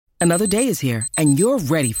Another day is here, and you're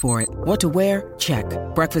ready for it. What to wear? Check.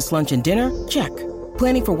 Breakfast, lunch, and dinner? Check.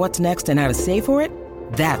 Planning for what's next and how to save for it?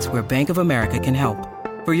 That's where Bank of America can help.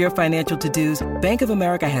 For your financial to-dos, Bank of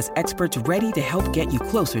America has experts ready to help get you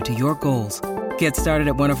closer to your goals. Get started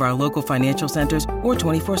at one of our local financial centers or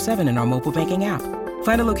 24/7 in our mobile banking app.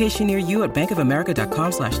 Find a location near you at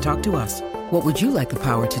bankofamerica.com/talktous. What would you like the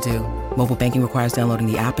power to do? Mobile banking requires downloading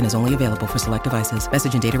the app and is only available for select devices.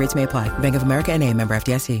 Message and data rates may apply. Bank of America N.A., member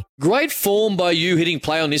FDIC. Great form by you hitting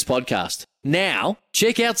play on this podcast. Now,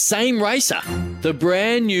 check out Same Racer, the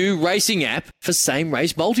brand new racing app for same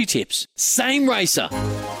race multi-tips. Same Racer.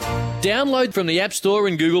 Download from the App Store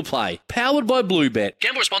and Google Play. Powered by Bluebet.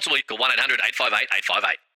 Gamble responsibly. Call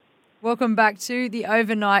 1-800-858-858. Welcome back to the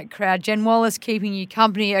Overnight Crowd. Jen Wallace keeping you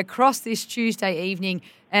company across this Tuesday evening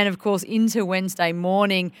and, of course, into Wednesday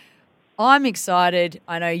morning. I'm excited.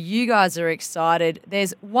 I know you guys are excited.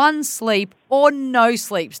 There's one sleep or no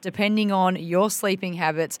sleeps, depending on your sleeping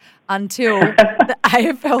habits, until the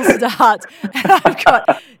AFL starts. And I've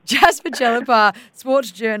got Jasper Chellappah,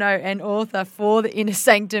 sports journo and author for The Inner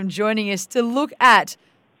Sanctum, joining us to look at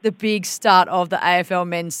the big start of the AFL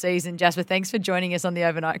men's season. Jasper, thanks for joining us on the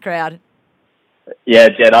Overnight Crowd. Yeah,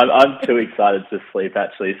 Jen, I'm too excited to sleep,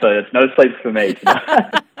 actually, so it's no sleep for me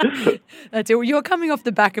tonight. That's it. Well, you're coming off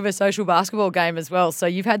the back of a social basketball game as well, so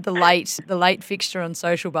you've had the late fixture on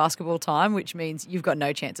social basketball time, which means you've got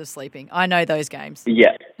no chance of sleeping. I know those games.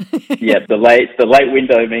 Yeah, the late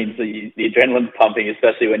window means that the adrenaline's pumping,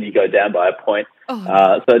 especially when you go down by a point.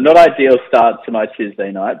 So not ideal start to my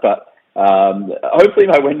Tuesday night, but hopefully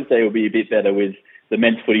my Wednesday will be a bit better with the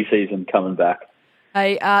men's footy season coming back.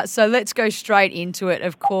 Hey, so let's go straight into it.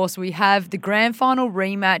 Of course, we have the grand final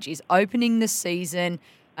rematch is opening the season.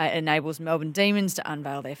 It enables Melbourne Demons to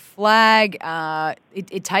unveil their flag.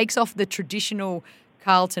 It takes off the traditional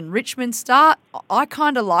Carlton-Richmond start. I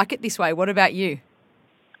kind of like it this way. What about you?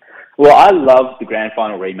 Well, I love the grand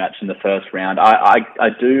final rematch in the first round. I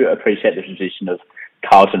do appreciate the tradition of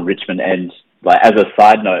Carlton-Richmond, and as a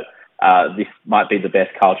side note, this might be the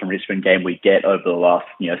best Carlton-Richmond game we get over the last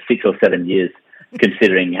 6 or 7 years.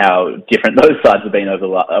 Considering how different those sides have been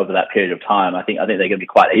over that period of time. I think they're going to be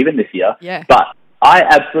quite even this year. Yeah. But I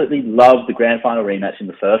absolutely love the grand final rematch in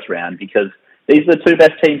the first round because these are the two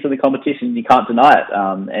best teams in the competition. You can't deny it.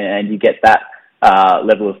 And you get that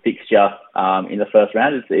level of fixture in the first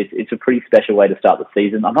round. It's a pretty special way to start the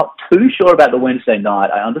season. I'm not too sure about the Wednesday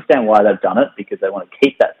night. I understand why they've done it because they want to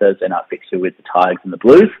keep that Thursday night fixture with the Tigers and the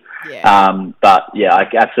Blues. Yeah. But yeah, I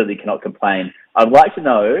absolutely cannot complain. I'd like to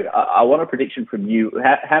know, I want a prediction from you.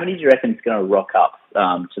 How many do you reckon is going to rock up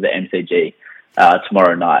to the MCG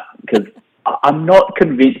tomorrow night? Because I'm not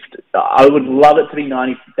convinced. I would love it to be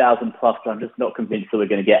 90,000 plus, but I'm just not convinced that we're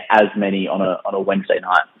going to get as many on a Wednesday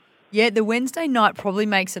night. Yeah, the Wednesday night probably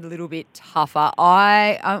makes it a little bit tougher.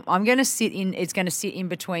 I'm going to sit in. It's going to sit in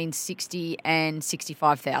between 60 and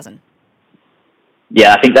 65,000.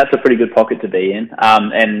 Yeah, I think that's a pretty good pocket to be in.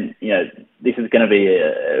 And this is going to be,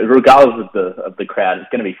 regardless of the crowd, it's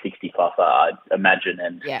going to be 60 plus, I imagine,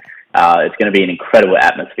 and it's going to be an incredible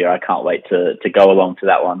atmosphere. I can't wait to go along to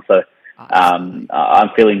that one. So I'm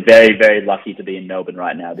feeling very, very lucky to be in Melbourne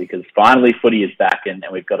right now because finally footy is back and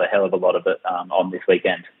we've got a hell of a lot of it on this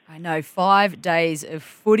weekend. I know, 5 days of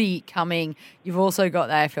footy coming. You've also got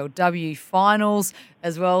the AFLW finals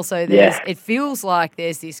as well. So it feels like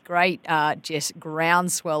there's this great just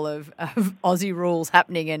groundswell of Aussie rules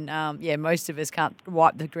happening and, most of us can't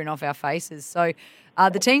wipe the grin off our faces. So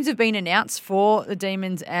the teams have been announced for the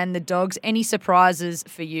Demons and the Dogs. Any surprises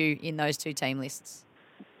for you in those two team lists?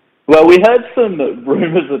 Well, we heard some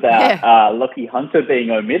rumours about Lockie Hunter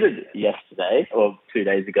being omitted yesterday, or 2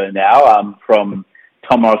 days ago now, from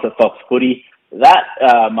Tom Morris at Fox Footy. That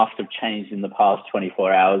must have changed in the past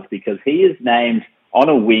 24 hours because he is named on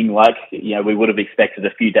a wing like we would have expected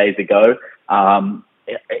a few days ago.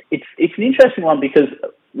 It's an interesting one because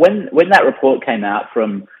when that report came out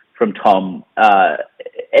from Tom,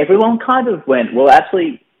 everyone kind of went, well,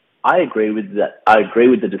 actually, I agree with that. I agree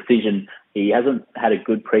with the decision. He hasn't had a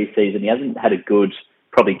good preseason. He hasn't had a good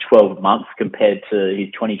probably 12 months compared to his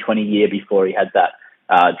 2020 year before he had that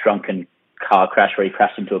drunken car crash where he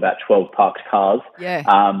crashed into about 12 parked cars. Yeah.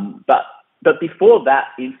 But before that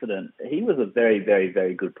incident, he was a very, very,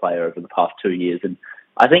 very good player over the past 2 years. And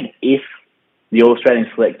I think if the All-Australian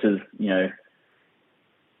selectors,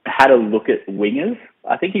 had a look at wingers,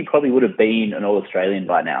 I think he probably would have been an All-Australian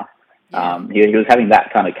by now. Yeah. He was having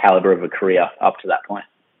that kind of caliber of a career up to that point.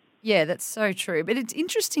 Yeah, that's so true. But it's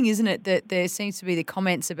interesting, isn't it, that there seems to be the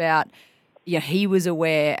comments about he was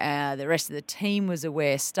aware, the rest of the team was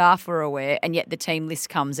aware, staff were aware, and yet the team list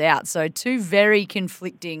comes out. So two very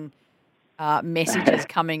conflicting messages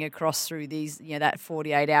coming across through these, that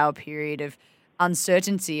 48-hour period of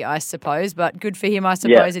uncertainty, I suppose. But good for him, I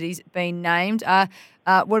suppose, that he's been named.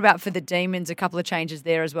 What about for the Demons? A couple of changes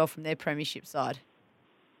there as well from their premiership side.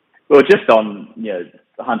 Well, just on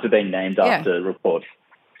Hunter being named after reports,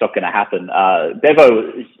 it's not going to happen.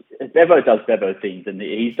 Bevo does Bevo things, and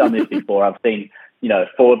he's done this before. I've seen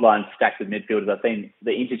forward line stacked with midfielders. I've seen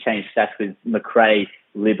the interchange stacked with McRae,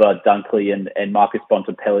 Libba, Dunkley, and Marcus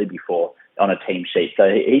Bontempelli before on a team sheet. So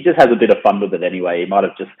he just has a bit of fun with it anyway. He might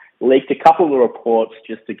have just leaked a couple of reports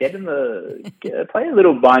just to get in play a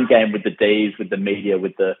little mind game with the Ds, with the media,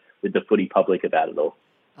 with the footy public about it all.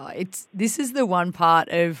 This is the one part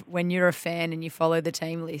of when you're a fan and you follow the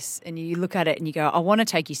team lists and you look at it and you go, I want to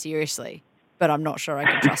take you seriously, but I'm not sure I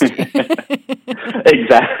can trust you.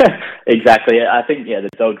 Exactly. I think the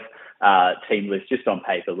Dogs team list just on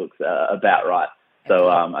paper looks about right. So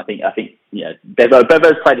I think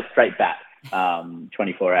Bevo's played a straight bat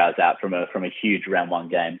 24 hours out from a huge round one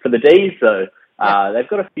game. For the Ds though, they've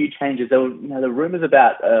got a few changes. There were the rumours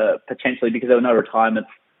about potentially, because there were no retirements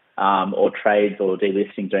or trades or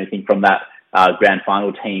delistings or anything from that grand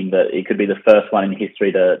final team, that it could be the first one in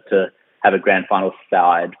history to have a grand final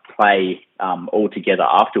side play all together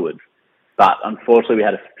afterwards. But unfortunately, we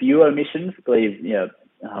had a few omissions. I believe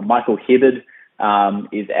Michael Hibbard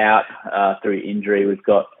is out through injury. We've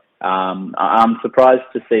got. I'm surprised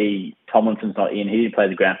to see Tomlinson's not in. He didn't play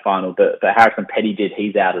the grand final, but Harrison Petty did.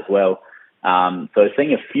 He's out as well. So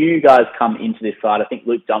seeing a few guys come into this side, I think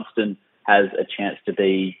Luke Dunstan has a chance to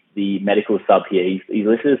be the medical sub here. He's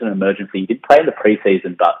listed as an emergency. He did play in the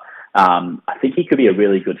preseason, but I think he could be a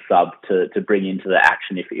really good sub to bring into the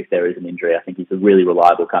action if there is an injury. I think he's a really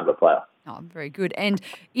reliable kind of a player. Oh, very good. And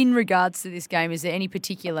in regards to this game, is there any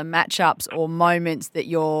particular matchups or moments that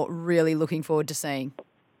you're really looking forward to seeing?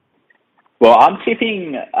 Well, I'm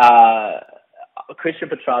tipping Christian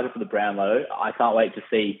Petrarca for the Brownlow. I can't wait to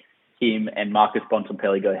see him and Marcus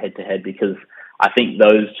Bontempelli go head-to-head, because I think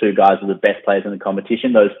those two guys are the best players in the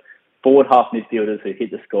competition. Those forward half midfielders who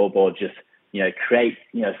hit the scoreboard just, create,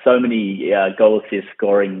 so many goal assist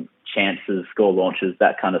scoring chances, score launches,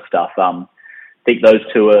 that kind of stuff. I think those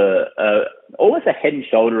two are almost a head and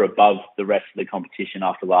shoulder above the rest of the competition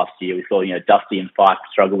after last year. We saw, Dusty and Fife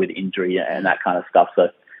struggle with injury and that kind of stuff. So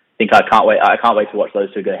I can't wait to watch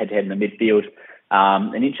those two go head-to-head in the midfield.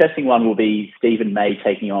 An interesting one will be Stephen May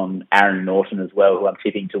taking on Aaron Norton as well, who I'm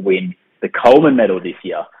tipping to win the Coleman medal this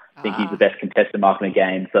year. I think he's the best contested mark in the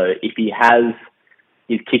game. So if he has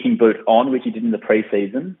his kicking boot on, which he did in the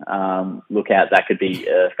preseason, look out. That could be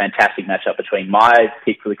a fantastic matchup between my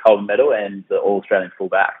pick for the Coleman medal and the All-Australian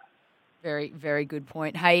fullback. Very, very good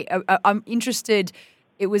point. Hey, I'm interested.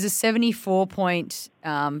 It was a 74-point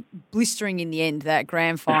blistering in the end, that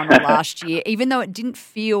grand final last year, even though it didn't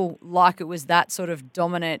feel like it was that sort of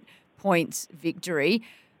dominant points victory.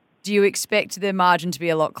 Do you expect the margin to be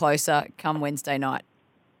a lot closer come Wednesday night?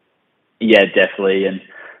 Yeah, definitely. And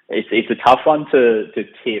it's a tough one to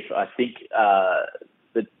tip. I think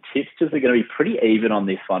the tipsters are going to be pretty even on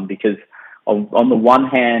this one, because on the one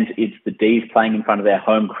hand, it's the D's playing in front of their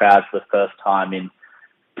home crowd for the first time in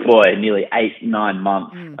nearly 8-9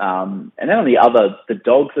 months. And then on the other, the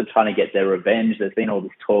Dogs are trying to get their revenge. There's been all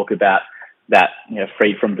this talk about that,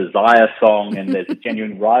 Freed from Desire song, and there's a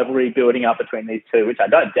genuine rivalry building up between these two, which I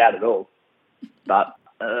don't doubt at all. But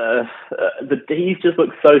the D's just look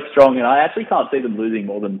so strong, and I actually can't see them losing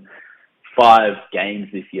more than 5 games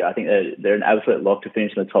this year. I think they're an absolute lock to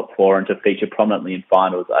finish in the top 4 and to feature prominently in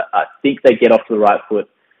finals. I think they get off to the right foot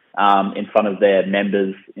in front of their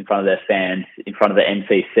members, in front of their fans, in front of the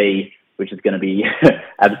MCC, which is going to be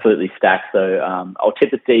absolutely stacked. So I'll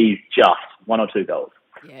tip the D's just 1 or 2 goals.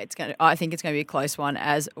 Yeah, I think it's going to be a close one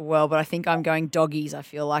as well, but I think I'm going Doggies. I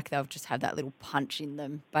feel like they'll just have that little punch in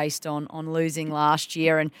them based on losing last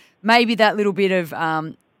year, and maybe that little bit of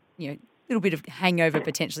hangover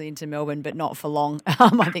potentially into Melbourne, but not for long.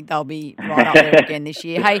 I think they'll be right up there again this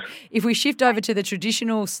year. Hey, if we shift over to the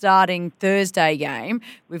traditional starting Thursday game,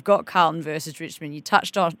 we've got Carlton versus Richmond. You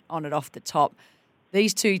touched on it off the top.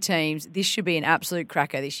 These two teams, this should be an absolute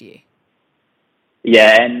cracker this year.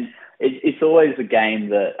 Yeah, and it's always a game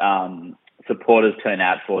that supporters turn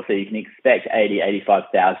out for, so you can expect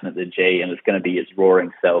 85,000 at the G, and it's going to be its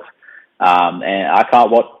roaring self. And I can't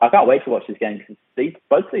wait to watch this game, because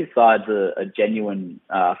both these sides are genuine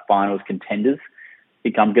finals contenders. I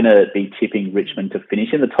think I'm going to be tipping Richmond to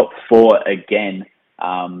finish in the top 4 again.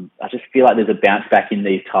 I just feel like there's a bounce back in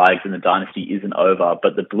these Tigers and the dynasty isn't over.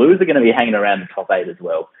 But the Blues are going to be hanging around the top 8 as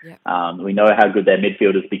well. Yeah. We know how good their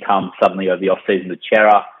midfield has become suddenly over the off-season with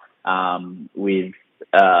Chera, with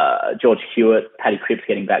George Hewitt, Paddy Cripps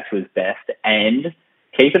getting back to his best. And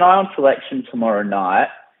keep an eye on selection tomorrow night.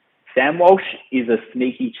 Sam Walsh is a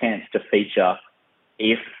sneaky chance to feature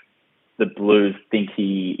if the Blues think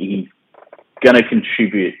he's going to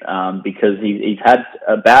contribute, because he's had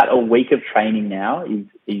about a week of training now.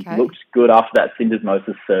 He's looked good after that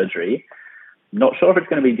syndesmosis surgery. Not sure if it's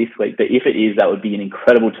going to be this week, but if it is, that would be an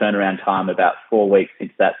incredible turnaround time, about 4 weeks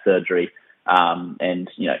since that surgery. And,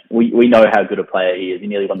 we know how good a player he is. He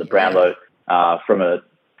nearly won the Brownlow from a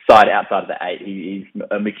side outside of the 8. He's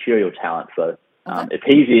a mercurial talent. So if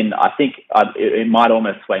he's in, I think it might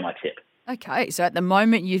almost sway my tip. Okay, so at the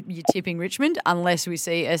moment you're tipping Richmond unless we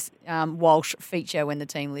see a Walsh feature when the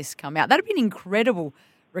team lists come out. That'd be an incredible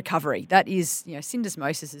recovery. That is,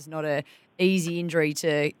 syndesmosis is not a easy injury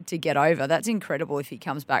to get over. That's incredible if he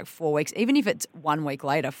comes back 4 weeks. Even if it's 1 week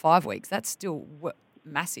later, 5 weeks, that's still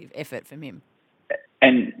massive effort from him.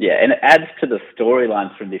 And it adds to the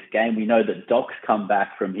storylines from this game. We know that Doc's come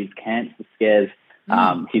back from his cancer scares,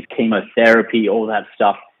 his chemotherapy, all that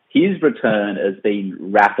stuff. His return has been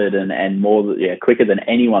rapid and more quicker than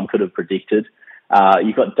anyone could have predicted.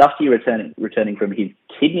 You've got Dusty returning from his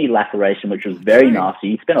kidney laceration, which was very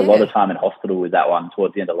nasty. He spent a lot of time in hospital with that one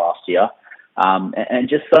towards the end of last year. And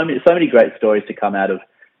just so many great stories to come out of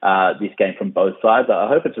this game from both sides. I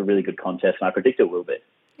hope it's a really good contest, and I predict it will be.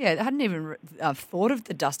 Yeah, I hadn't even thought of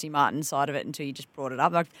the Dusty Martin side of it until you just brought it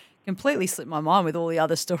up. I completely slipped my mind with all the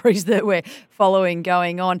other stories that we're following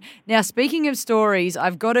going on. Now, speaking of stories,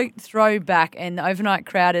 I've got to throw back, and the overnight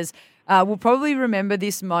crowders will probably remember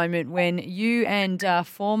this moment when you and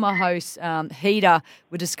former host Heater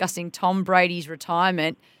were discussing Tom Brady's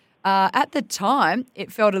retirement. At the time,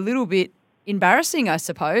 it felt a little bit embarrassing, I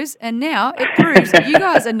suppose, and now it proves that you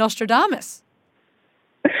guys are Nostradamus.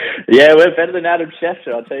 Yeah, we're better than Adam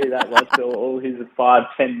Schefter, I'll tell you that much. All his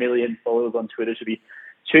 5-10 million followers on Twitter should be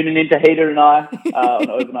tuning into Heater and I on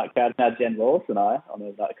Overnight Crowds, now Jen Wallace and I on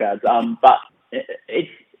Overnight Crowds. But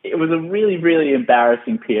it was a really, really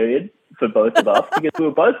embarrassing period for both of us because we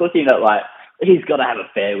were both looking at, he's got to have a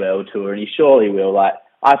farewell tour and he surely will.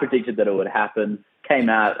 I predicted that it would happen. Came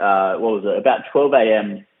out, about 12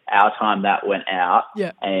 a.m. our time that went out.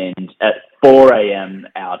 Yeah. And at 4 a.m.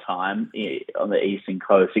 our time on the Eastern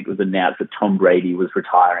Coast, it was announced that Tom Brady was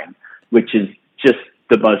retiring, which is just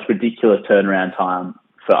the most ridiculous turnaround time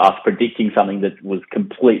for us predicting something that was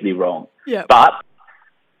completely wrong. Yeah. But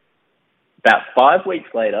about 5 weeks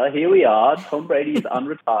later, here we are, Tom Brady is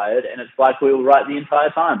unretired, and it's like we were right the entire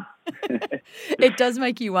time. It does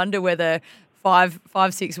make you wonder whether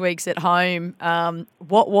 5-6 weeks at home,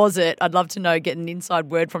 what was it? I'd love to know, get an inside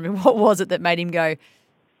word from him. What was it that made him go,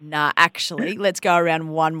 nah, actually, let's go around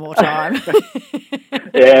one more time?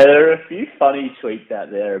 Yeah, there are a few funny tweets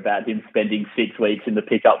out there about him spending 6 weeks in the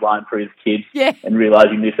pickup line for his kids and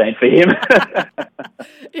realising this ain't for him.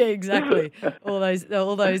 Yeah, exactly. All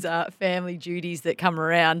those family duties that come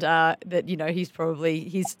around that,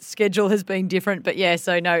 his schedule has been different. But yeah,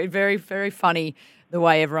 so no, very, very funny the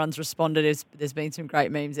way everyone's responded. There's been some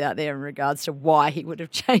great memes out there in regards to why he would have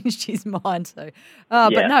changed his mind. So,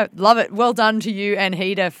 But no, love it. Well done to you and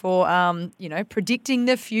Heater for, predicting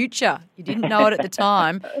the future. You didn't know it at the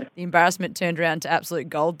time. The embarrassment turned around to absolute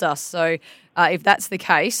gold dust. So if that's the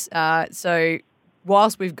case,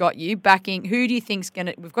 whilst we've got you backing, who do you think's going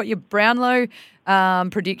to – we've got your Brownlow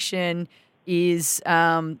prediction is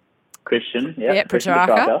Christian. Yeah,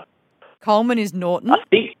 Petrarca. Coleman is Norton. I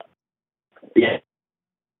think – yeah.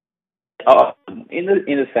 Oh, in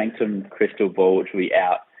the Sanctum Crystal Ball, which will be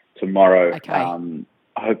out tomorrow. Okay.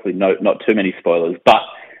 Hopefully, not too many spoilers. But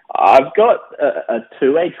I've got a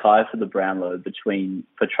two-way tie for the Brownlow between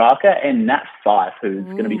Petrarca and Nat Fyfe, who's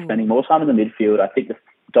going to be spending more time in the midfield. I think the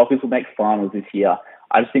Dockers will make finals this year.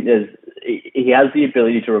 I just think he has the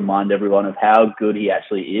ability to remind everyone of how good he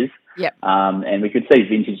actually is. Yep. And we could see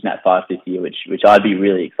vintage Nat Fyfe this year, which I'd be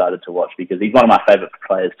really excited to watch because he's one of my favourite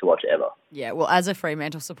players to watch ever. Yeah, well, as a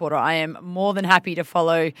Fremantle supporter, I am more than happy to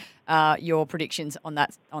follow your predictions on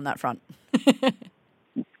that front.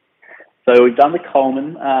 So we've done the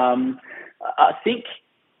Coleman. I think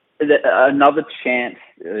that another chance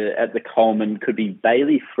at the Coleman could be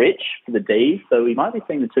Bailey Fritsch for the D's. So we might be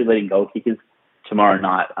seeing the two leading goal kickers tomorrow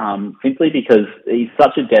night, simply because he's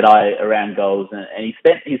such a deadeye around goals, and he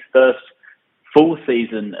spent his first full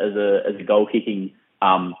season as a goal kicking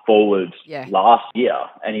forward last year,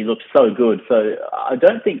 and he looked so good. So I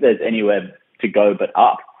don't think there's anywhere to go but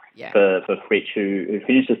up for Fritsch, who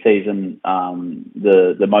finished the season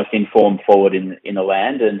the most informed forward in the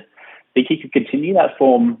land, and I think he could continue that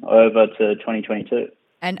form over to 2022.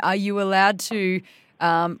 And are you allowed to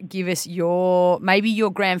give us your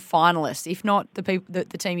grand finalists, if not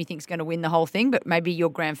the team you think is going to win the whole thing, but maybe your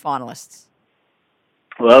grand finalists?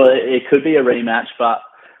 Well, it could be a rematch, but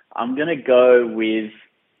I'm going to go with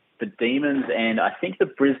the Demons, and I think the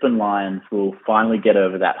Brisbane Lions will finally get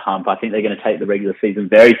over that hump. I think they're going to take the regular season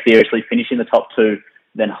very seriously, finish in the top two,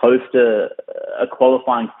 then host a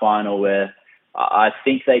qualifying final where I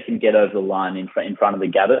think they can get over the line in front of the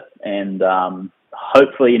Gabba, and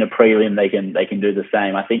hopefully in a prelim they can do the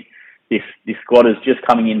same. I think this squad is just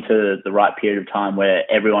coming into the right period of time where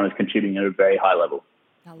everyone is contributing at a very high level.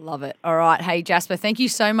 I love it. All right. Hey, Jasper, thank you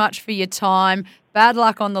so much for your time. Bad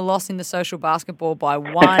luck on the loss in the social basketball by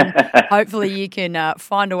 1. Hopefully you can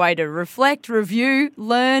find a way to reflect, review,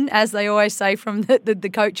 learn, as they always say from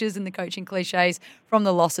the coaches and the coaching cliches from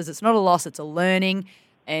the losses. It's not a loss, it's a learning.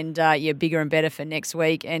 And you're bigger and better for next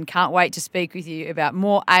week. And can't wait to speak with you about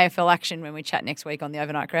more AFL action when we chat next week on the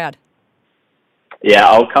Overnight Crowd. Yeah,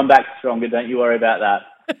 I'll come back stronger. Don't you worry about that.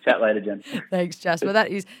 Chat later, Jen. Thanks, Jasper. That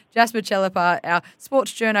is Jasper Chellappah, our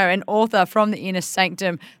sports journo and author from the Inner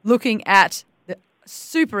Sanctum, looking at the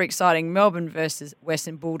super exciting Melbourne versus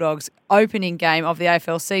Western Bulldogs opening game of the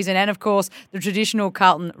AFL season, and of course the traditional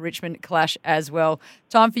Carlton-Richmond clash as well.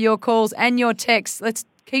 Time for your calls and your texts. Let's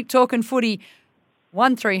keep talking footy.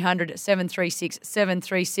 1300 736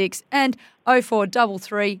 736 and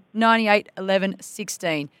 0433 98 11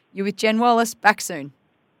 16. You're with Jen Wallace. Back soon.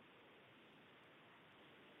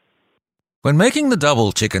 When making the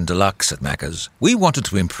double chicken deluxe at Macca's, we wanted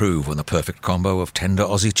to improve on the perfect combo of tender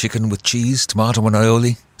Aussie chicken with cheese, tomato and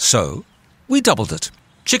aioli. So, we doubled it.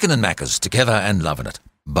 Chicken and Macca's, together and loving it.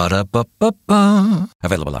 Ba-da-ba-ba-ba.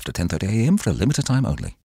 Available after 10:30 a.m. for a limited time only.